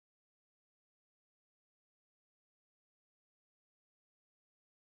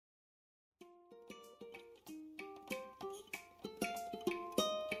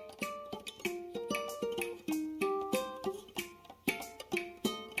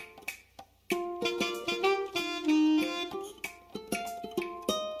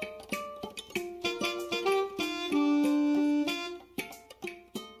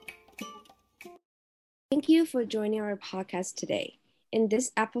Thank you for joining our podcast today. In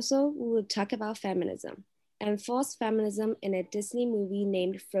this episode, we will talk about feminism and false feminism in a Disney movie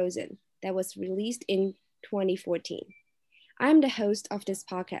named Frozen that was released in 2014. I'm the host of this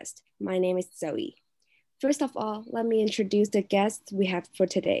podcast. My name is Zoe. First of all, let me introduce the guests we have for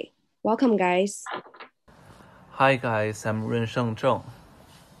today. Welcome, guys. Hi guys, I'm Rensheng Zheng.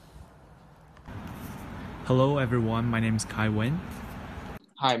 Hello everyone, my name is Kai Wen.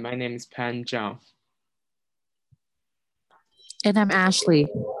 Hi, my name is Pan Zhang. And I'm Ashley.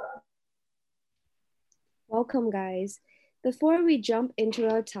 Welcome, guys. Before we jump into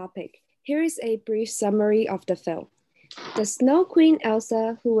our topic, here is a brief summary of the film. The Snow Queen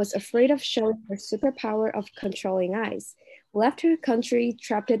Elsa, who was afraid of showing her superpower of controlling ice, left her country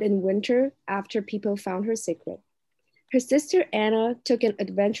trapped in winter after people found her secret. Her sister Anna took an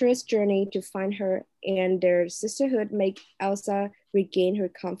adventurous journey to find her, and their sisterhood made Elsa regain her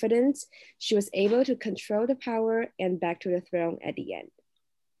confidence. She was able to control the power and back to the throne at the end.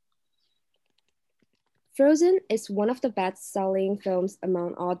 Frozen is one of the best-selling films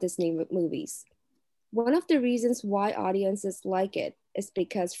among all Disney movies. One of the reasons why audiences like it is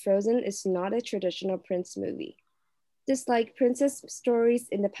because Frozen is not a traditional prince movie. Just like princess stories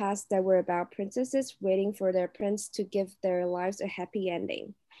in the past that were about princesses waiting for their prince to give their lives a happy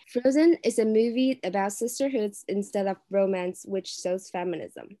ending. Frozen is a movie about sisterhoods instead of romance, which shows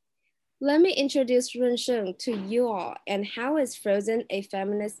feminism. Let me introduce Rensheng to you all, and how is Frozen a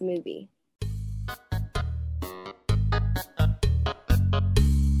feminist movie?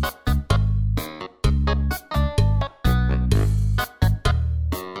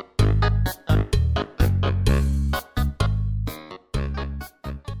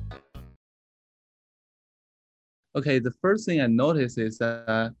 Okay, the first thing I noticed is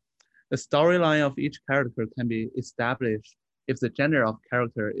that the storyline of each character can be established if the gender of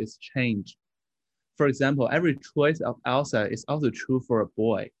character is changed. For example, every choice of Elsa is also true for a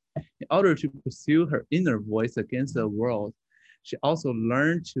boy. In order to pursue her inner voice against the world, she also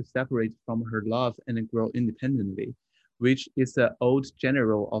learned to separate from her love and grow independently, which is the old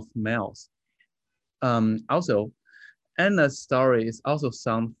general of males. Also, Anna's story is also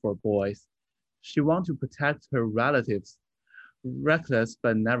sound for boys. She wants to protect her relatives, reckless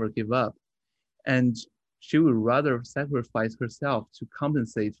but never give up. And she would rather sacrifice herself to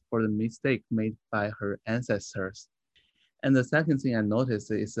compensate for the mistake made by her ancestors. And the second thing I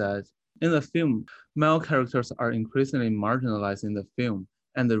noticed is that in the film, male characters are increasingly marginalized in the film,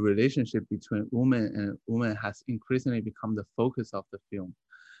 and the relationship between woman and woman has increasingly become the focus of the film.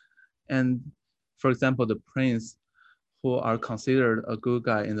 And for example, the prince, who are considered a good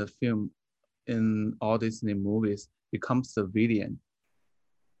guy in the film, in all Disney movies, becomes the villain.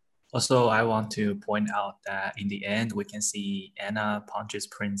 Also, I want to point out that in the end, we can see Anna punches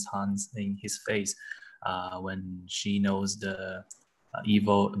Prince Hans in his face when she knows the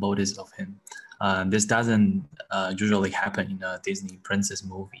evil motives of him. This doesn't usually happen in a Disney princess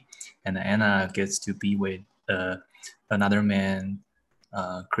movie. And Anna gets to be with another man,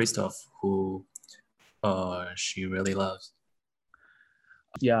 Kristoff, who she really loves.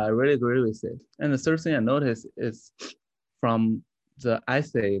 Yeah, I really agree with it. And the third thing I noticed is from the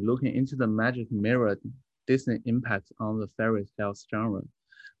essay looking into the magic mirror Disney impact on the fairy tales genre,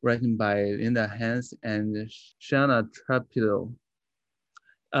 written by Linda Hans and Shanna Trapido.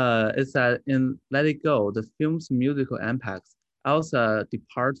 It's that in Let It Go, the film's musical impacts, Elsa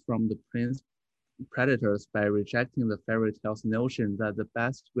departs from the prince predators by rejecting the fairy tale's notion that the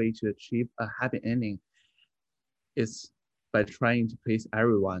best way to achieve a happy ending is by trying to please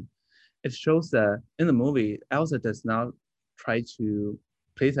everyone. It shows that in the movie, Elsa does not try to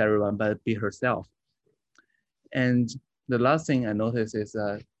please everyone, but be herself. And the last thing I noticed is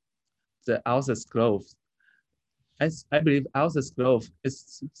the Elsa's glove. I believe Elsa's glove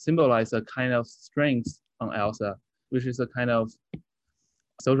is symbolizes a kind of strength on Elsa, which is a kind of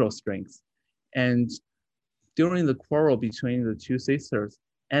social strength. And during the quarrel between the two sisters,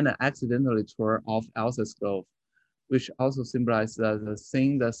 Anna accidentally tore off Elsa's glove, which also symbolizes that the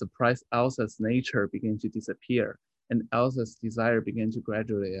thing that surprised Elsa's nature began to disappear, and Elsa's desire began to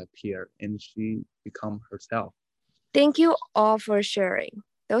gradually appear, and she became herself. Thank you all for sharing.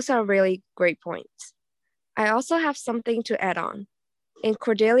 Those are really great points. I also have something to add on. In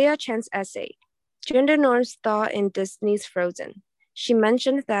Cordelia Chan's essay, Gender Norms Thought in Disney's Frozen, she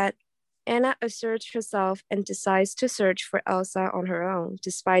mentioned that Anna asserts herself and decides to search for Elsa on her own,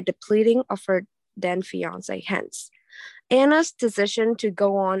 despite the pleading of her then fiancé Hans. Anna's decision to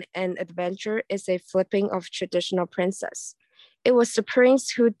go on an adventure is a flipping of traditional princess. It was the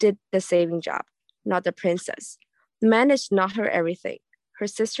prince who did the saving job, not the princess. The man is not her everything. Her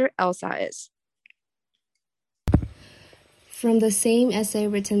sister Elsa is. From the same essay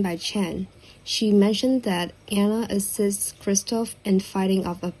written by Chen, she mentioned that Anna assists Christoph in fighting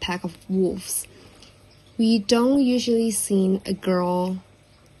off a pack of wolves. We don't usually see a girl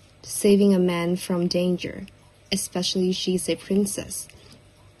saving a man from danger, especially she's a princess.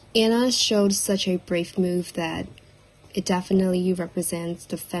 Anna showed such a brave move that it definitely represents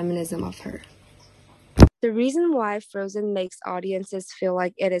the feminism of her. The reason why Frozen makes audiences feel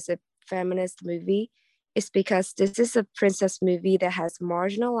like it is a feminist movie is because this is a princess movie that has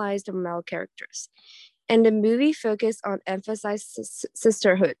marginalized male characters, and the movie focused on emphasized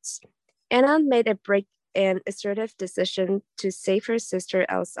sisterhoods. Anna made a brave and assertive decision to save her sister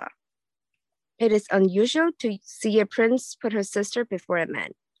Elsa. It is unusual to see a prince put her sister before a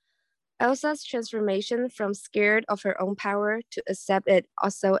man. Elsa's transformation from scared of her own power to accept it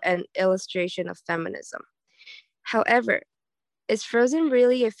also an illustration of feminism. However, is Frozen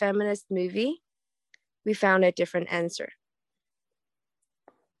really a feminist movie? We found a different answer.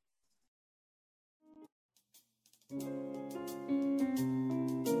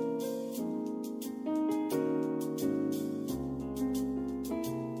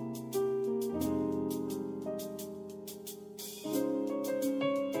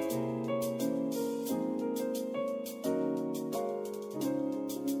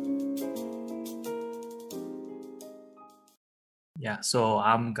 Yeah, so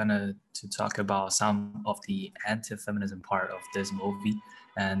I'm gonna to talk about some of the anti-feminism part of this movie,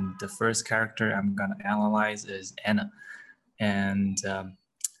 and the first character I'm gonna analyze is Anna, and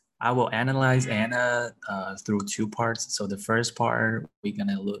I will analyze Anna through two parts. So the first part we're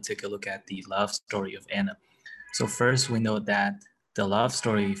gonna take a look at the love story of Anna. So first we know that the love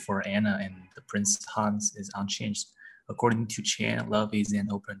story for Anna and the Prince Hans is unchanged. According to Chan, "Love is an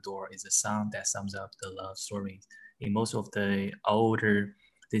open door" is a song that sums up the love story in most of the older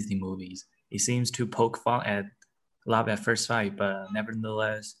Disney movies. It seems to poke fun at love at first sight, but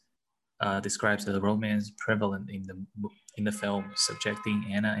nevertheless describes the romance prevalent in the film, subjecting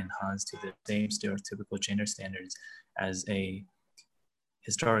Anna and Hans to the same stereotypical gender standards as a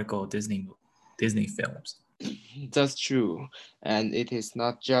historical Disney films. That's true, and it is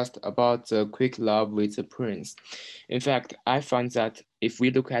not just about the quick love with the prince. In fact, I find that if we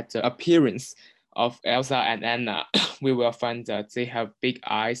look at the appearance of Elsa and Anna, we will find that they have big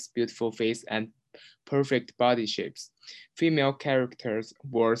eyes, beautiful face, and perfect body shapes. Female characters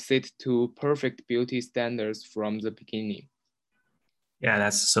were set to perfect beauty standards from the beginning. Yeah,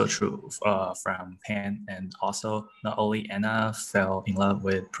 that's so true from Pan. And also, not only Anna fell in love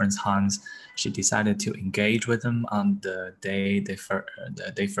with Prince Hans, she decided to engage with him on the day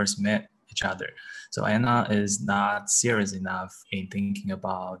they first met each other. So Anna is not serious enough in thinking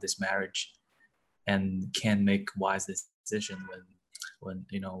about this marriage and can make wise decision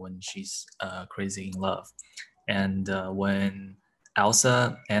when she's crazy in love. And when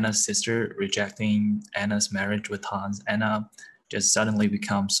Elsa, Anna's sister, rejecting Anna's marriage with Hans, Anna just suddenly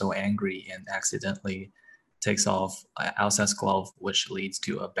becomes so angry and accidentally takes off Elsa's glove, which leads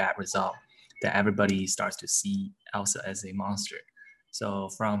to a bad result that everybody starts to see Elsa as a monster. So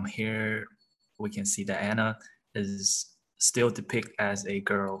from here, we can see that Anna is still depicted as a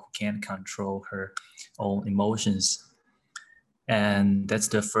girl who can't control her own emotions. And that's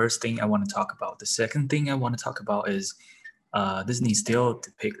the first thing I want to talk about. The second thing I want to talk about is Disney still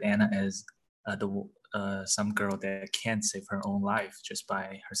depict Anna as some girl that can't save her own life just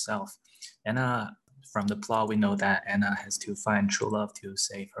by herself. Anna, from the plot, we know that Anna has to find true love to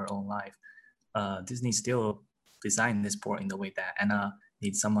save her own life. Disney still designed this part in the way that Anna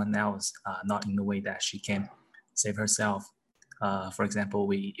needs someone else, not in the way that she can save herself. For example,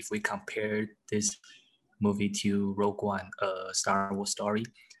 if we compare this movie to Rogue One, a Star Wars story,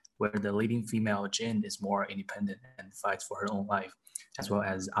 where the leading female Jin is more independent and fights for her own life, as well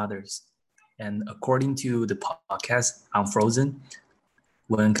as others. And according to the podcast on Frozen,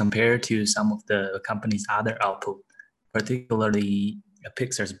 when compared to some of the company's other output, particularly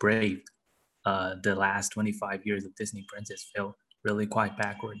Pixar's Brave, the last 25 years of Disney princess feel really quite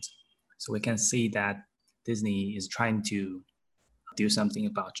backwards. So we can see that Disney is trying to do something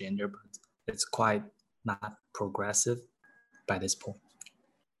about gender, but it's quite not progressive by this point.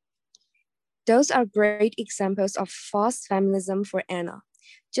 Those are great examples of false feminism for Anna.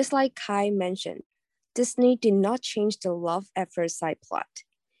 Just like Kai mentioned, Disney did not change the love at first sight plot.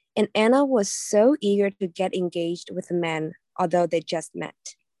 And Anna was so eager to get engaged with a man, although they just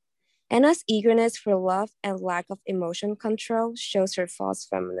met. Anna's eagerness for love and lack of emotion control shows her false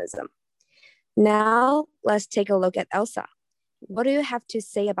feminism. Now, let's take a look at Elsa. What do you have to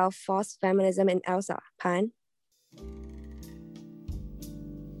say about false feminism in Elsa, Pan?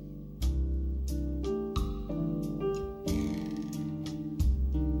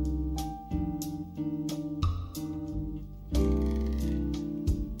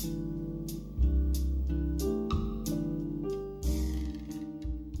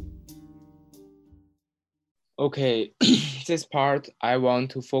 Okay, this part I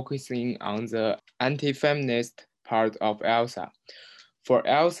want to focusing on the anti-feminist part of Elsa. For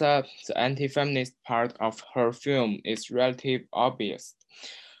Elsa, the anti-feminist part of her film is relatively obvious.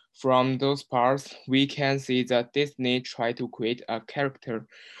 From those parts, we can see that Disney tried to create a character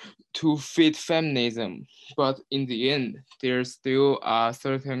to fit feminism, but in the end, there's still a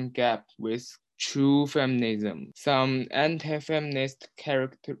certain gap with true feminism. Some anti-feminist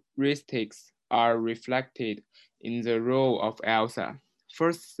characteristics are reflected in the role of Elsa.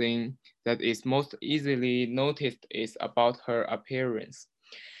 First thing that is most easily noticed is about her appearance.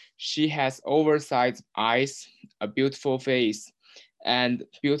 She has oversized eyes, a beautiful face, and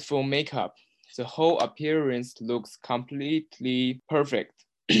beautiful makeup. The whole appearance looks completely perfect.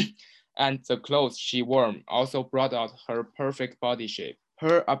 And the clothes she wore also brought out her perfect body shape.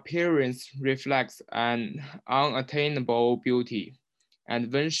 Her appearance reflects an unattainable beauty,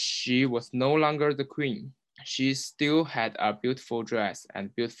 and when she was no longer the queen, she still had a beautiful dress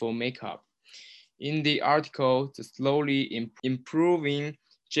and beautiful makeup. In the article, the slowly improving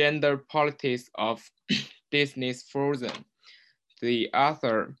gender politics of Disney's Frozen, the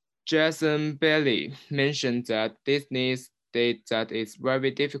author Jason Bailey mentioned that Disney states that it's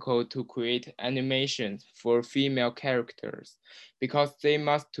very difficult to create animations for female characters because they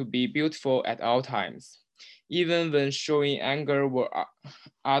must to be beautiful at all times, even when showing anger or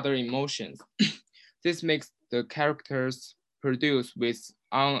other emotions. This makes the characters produce with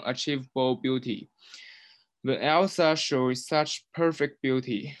unachievable beauty. When Elsa shows such perfect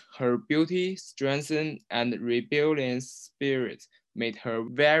beauty, her beauty, strength, and rebellious spirit made her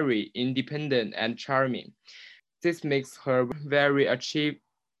very independent and charming. This makes her very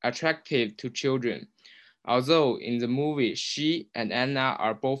attractive to children. Although in the movie she and Anna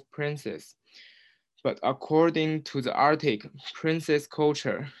are both princesses, but according to the article Princess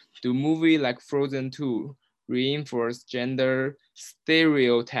Culture, the movie like Frozen 2 reinforce gender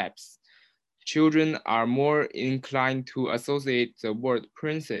stereotypes. Children are more inclined to associate the word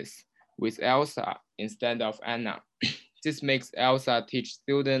princess with Elsa instead of Anna. This makes Elsa teach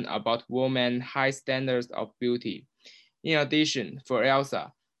students about women's high standards of beauty. In addition, for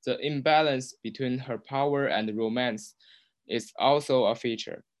Elsa, the imbalance between her power and romance is also a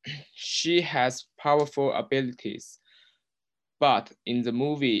feature. She has powerful abilities, but in the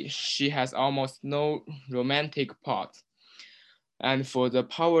movie, she has almost no romantic part. And for the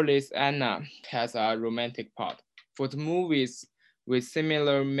powerless Anna has a romantic part. For the movies with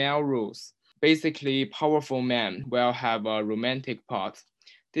similar male roles, basically powerful men will have a romantic part.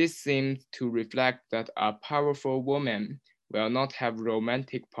 This seems to reflect that a powerful woman will not have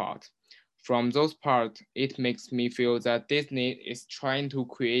romantic part. From those parts, it makes me feel that Disney is trying to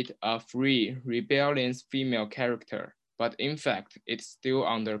create a free, rebellious female character, but in fact, it's still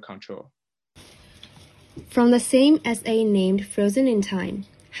under control. From the same essay named Frozen in Time,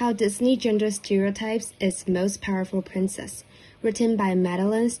 How Disney Gender Stereotypes Its Most Powerful Princess, written by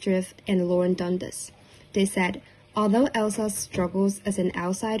Madeline Striff and Lauren Dundas. They said, although Elsa's struggles as an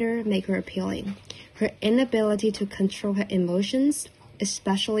outsider make her appealing, her inability to control her emotions,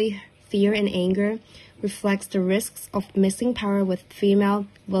 especially fear and anger, reflects the risks of mixing power with female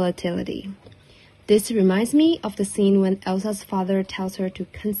volatility. This reminds me of the scene when Elsa's father tells her to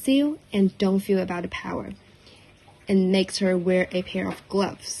conceal and don't feel about the power, and makes her wear a pair of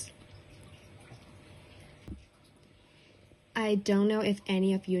gloves. I don't know if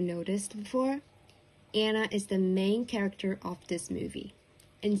any of you noticed before, Anna is the main character of this movie,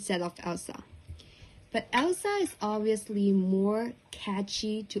 instead of Elsa. But Elsa is obviously more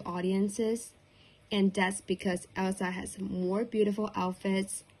catchy to audiences, and that's because Elsa has more beautiful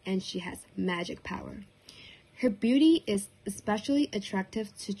outfits and she has magic power. Her beauty is especially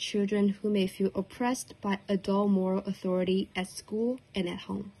attractive to children who may feel oppressed by adult moral authority at school and at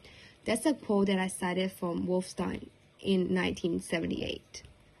home. That's a quote that I cited from Wolfstein in 1978.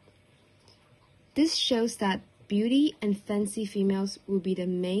 This shows that beauty and fancy females will be the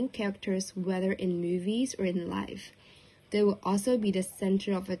main characters whether in movies or in life. They will also be the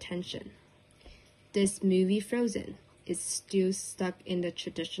center of attention. This movie, Frozen, is still stuck in the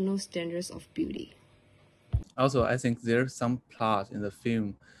traditional standards of beauty. Also, I think there's some plot in the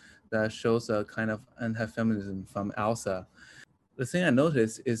film that shows a kind of anti-feminism from Elsa. The thing I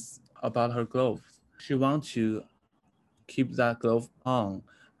noticed is about her glove. She wants to keep that glove on.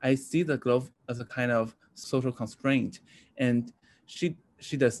 I see the glove as a kind of social constraint, and she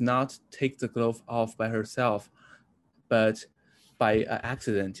does not take the glove off by herself, but by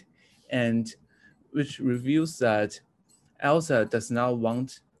accident, and which reveals that Elsa does not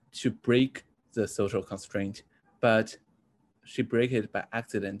want to break the social constraint, but she breaks it by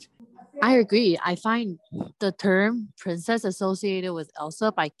accident. I agree. I find the term princess associated with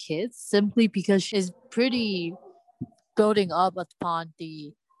Elsa by kids simply because she's pretty building up upon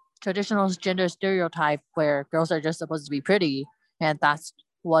the traditional gender stereotype where girls are just supposed to be pretty, and that's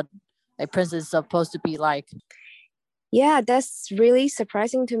what a princess is supposed to be like. Yeah, that's really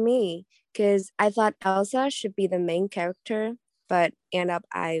surprising to me because I thought Elsa should be the main character, but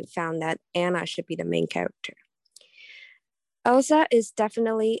I found that Anna should be the main character. Elsa is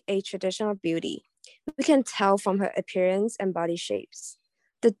definitely a traditional beauty. We can tell from her appearance and body shapes.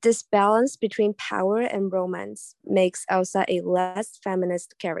 The disbalance between power and romance makes Elsa a less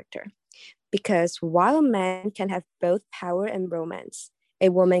feminist character because while a man can have both power and romance, a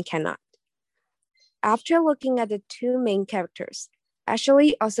woman cannot. After looking at the two main characters,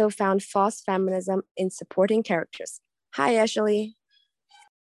 Ashley also found false feminism in supporting characters. Hi, Ashley.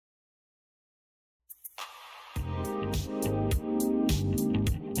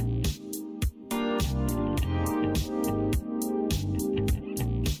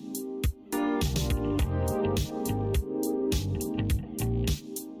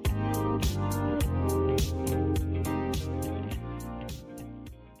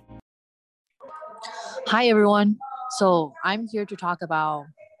 Hi everyone. So I'm here to talk about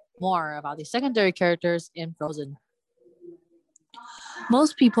more about the secondary characters in Frozen.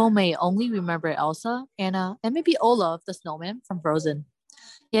 Most people may only remember Elsa, Anna, and maybe Olaf the snowman from Frozen.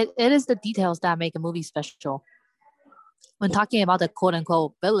 Yet it is the details that make a movie special. When talking about the quote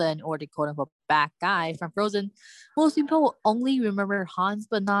unquote villain or the quote unquote bad guy from Frozen, most people only remember Hans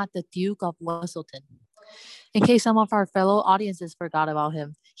but not the Duke of Whistleton. In case some of our fellow audiences forgot about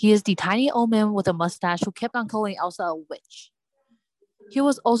him, he is the tiny old man with a mustache who kept on calling Elsa a witch. He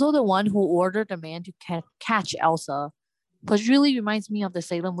was also the one who ordered the man to catch Elsa, which really reminds me of the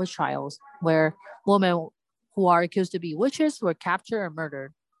Salem witch trials, where women who are accused to be witches were captured and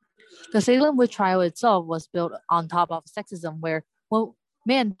murdered. The Salem witch trial itself was built on top of sexism, where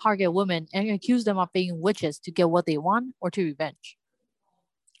men target women and accuse them of being witches to get what they want or to revenge.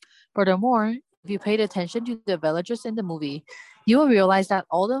 Furthermore, if you paid attention to the villagers in the movie, you will realize that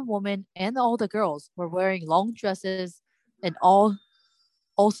all the women and all the girls were wearing long dresses in all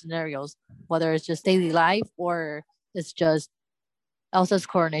scenarios, whether it's just daily life or it's just Elsa's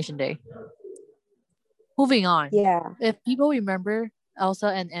coronation day. Moving on, Yeah. if people remember Elsa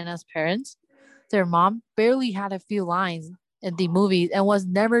and Anna's parents, their mom barely had a few lines in the movie and was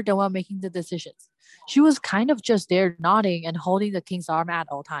never the one making the decisions. She was kind of just there nodding and holding the king's arm at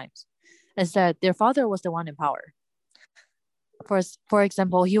all times. Instead, their father was the one in power. For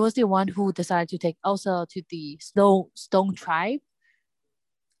example, he was the one who decided to take Elsa to the Stone tribe,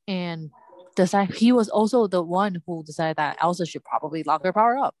 and he was also the one who decided that Elsa should probably lock her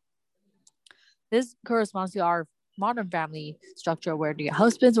power up. This corresponds to our modern family structure where the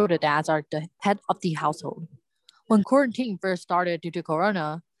husbands or the dads are the head of the household. When quarantine first started due to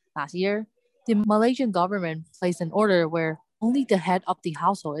Corona last year, the Malaysian government placed an order where only the head of the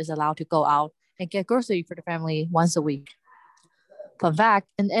household is allowed to go out and get grocery for the family once a week. Fun fact,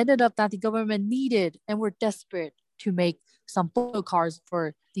 it ended up that the government needed and were desperate to make some photo cards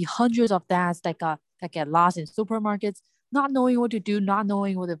for the hundreds of dads that get lost in supermarkets, not knowing what to do, not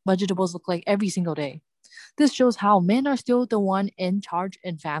knowing what the vegetables look like every single day. This shows how men are still the one in charge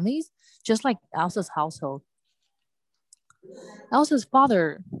in families, just like Elsa's household. Elsa's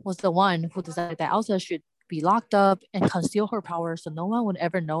father was the one who decided that Elsa should be locked up and conceal her power so no one would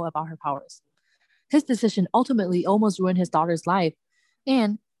ever know about her powers. His decision ultimately almost ruined his daughter's life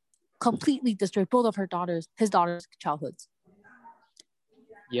and completely destroyed both of his daughter's childhoods.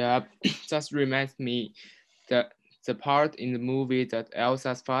 Yeah, that reminds me that the part in the movie that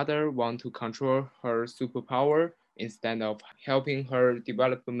Elsa's father want to control her superpower instead of helping her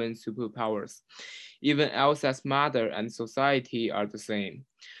development superpowers. Even Elsa's mother and society are the same.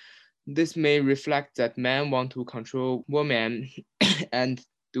 This may reflect that men want to control women and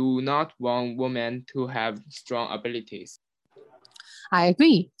do not want women to have strong abilities. I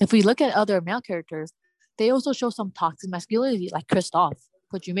agree. If we look at other male characters, they also show some toxic masculinity, like Kristoff,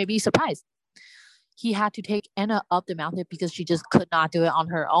 which you may be surprised. He had to take Anna up the mountain because she just could not do it on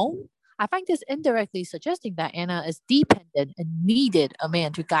her own. I find this indirectly suggesting that Anna is dependent and needed a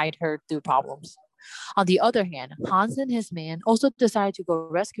man to guide her through problems. On the other hand, Hans and his man also decided to go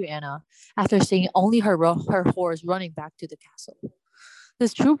rescue Anna after seeing only her horse running back to the castle.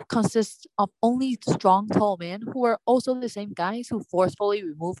 This troop consists of only strong, tall men who are also the same guys who forcefully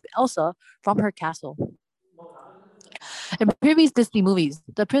removed Elsa from her castle. In previous Disney movies,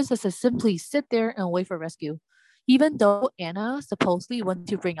 the princesses simply sit there and wait for rescue. Even though Anna supposedly went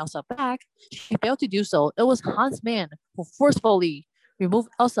to bring Elsa back, she failed to do so. It was Hans' man who forcefully remove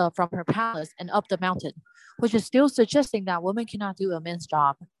Elsa from her palace and up the mountain, which is still suggesting that women cannot do a man's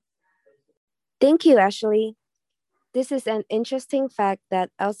job. Thank you, Ashley. This is an interesting fact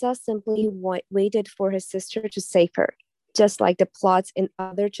that Elsa simply waited for her sister to save her, just like the plots in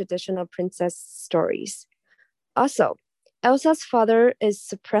other traditional princess stories. Also, Elsa's father is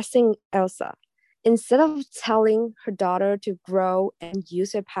suppressing Elsa. Instead of telling her daughter to grow and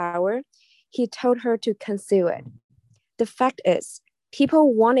use her power, he told her to conceal it. The fact is,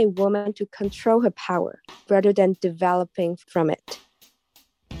 people want a woman to control her power rather than developing from it.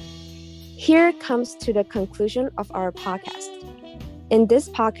 Here comes to the conclusion of our podcast. In this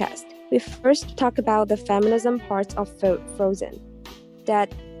podcast, we first talk about the feminism parts of Frozen,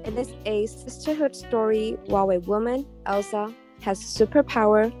 that it is a sisterhood story while a woman, Elsa, has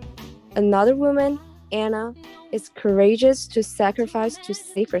superpower. Another woman, Anna, is courageous to sacrifice to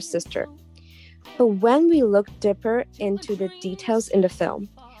save her sister. But when we look deeper into the details in the film,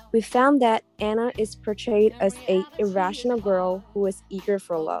 we found that Anna is portrayed as an irrational girl who is eager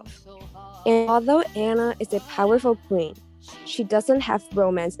for love. And although Anna is a powerful queen, she doesn't have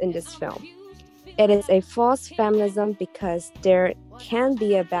romance in this film. It is a false feminism because there can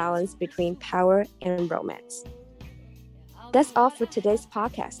be a balance between power and romance. That's all for today's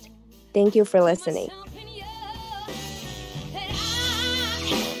podcast. Thank you for listening.